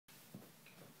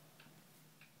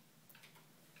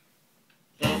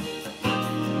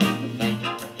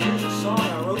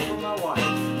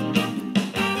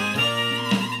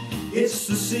It's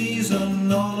the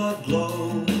season all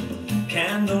aglow,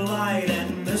 candlelight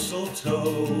and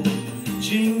mistletoe,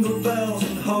 jingle bells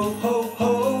and ho, ho,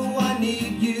 ho. I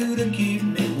need you to keep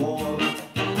me warm.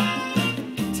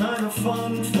 Time of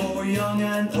fun for young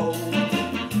and old,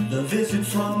 the visit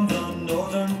from the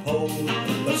northern pole.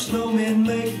 But snowmen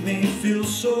make me feel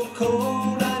so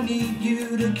cold. I need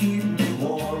you to keep me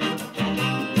warm.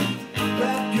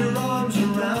 Wrap your arms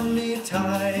around me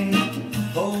tight,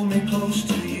 hold me close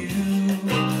to you.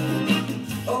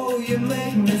 Oh, you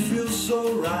make me feel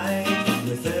so right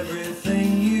with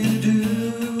everything you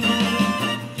do.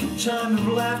 Time of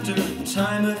laughter,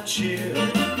 time of cheer,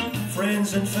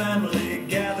 friends and family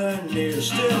gather near.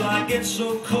 Still I get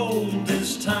so cold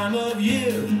this time of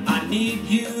year. I need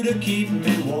you to keep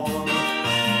me warm.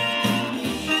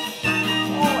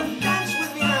 Oh, dance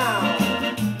with me now.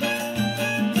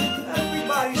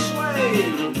 Everybody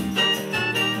sway.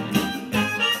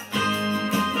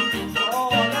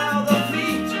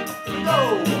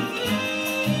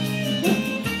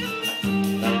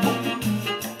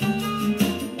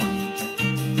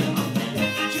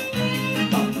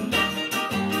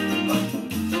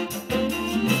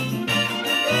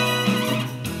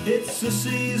 It's the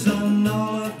season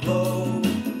all aglow,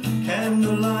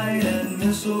 candlelight and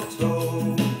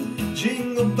mistletoe,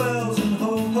 jingle bells and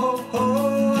ho, ho,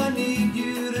 ho. I need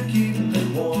you to keep me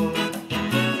warm.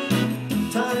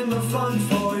 Time of fun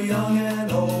for young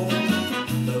and old,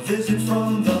 the visit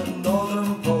from the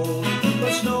northern pole.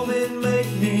 But snowmen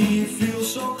make me feel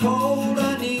so cold.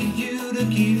 I need you to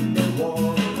keep me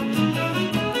warm.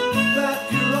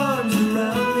 Wrap your arms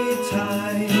around me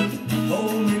tight,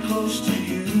 hold me close to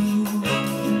you.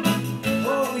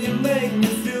 Oh, you make me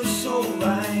feel so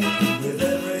right with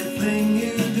everything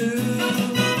you do.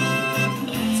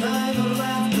 Time of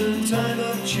laughter, time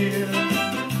of cheer,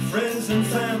 friends and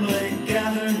family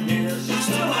gather near.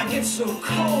 Still I get so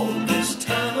cold this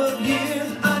time of year.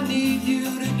 I need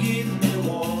you to keep me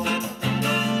warm.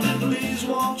 Please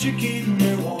won't you keep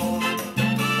me warm?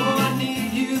 Oh, I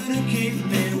need you to keep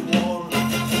me warm.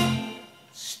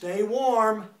 Stay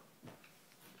warm.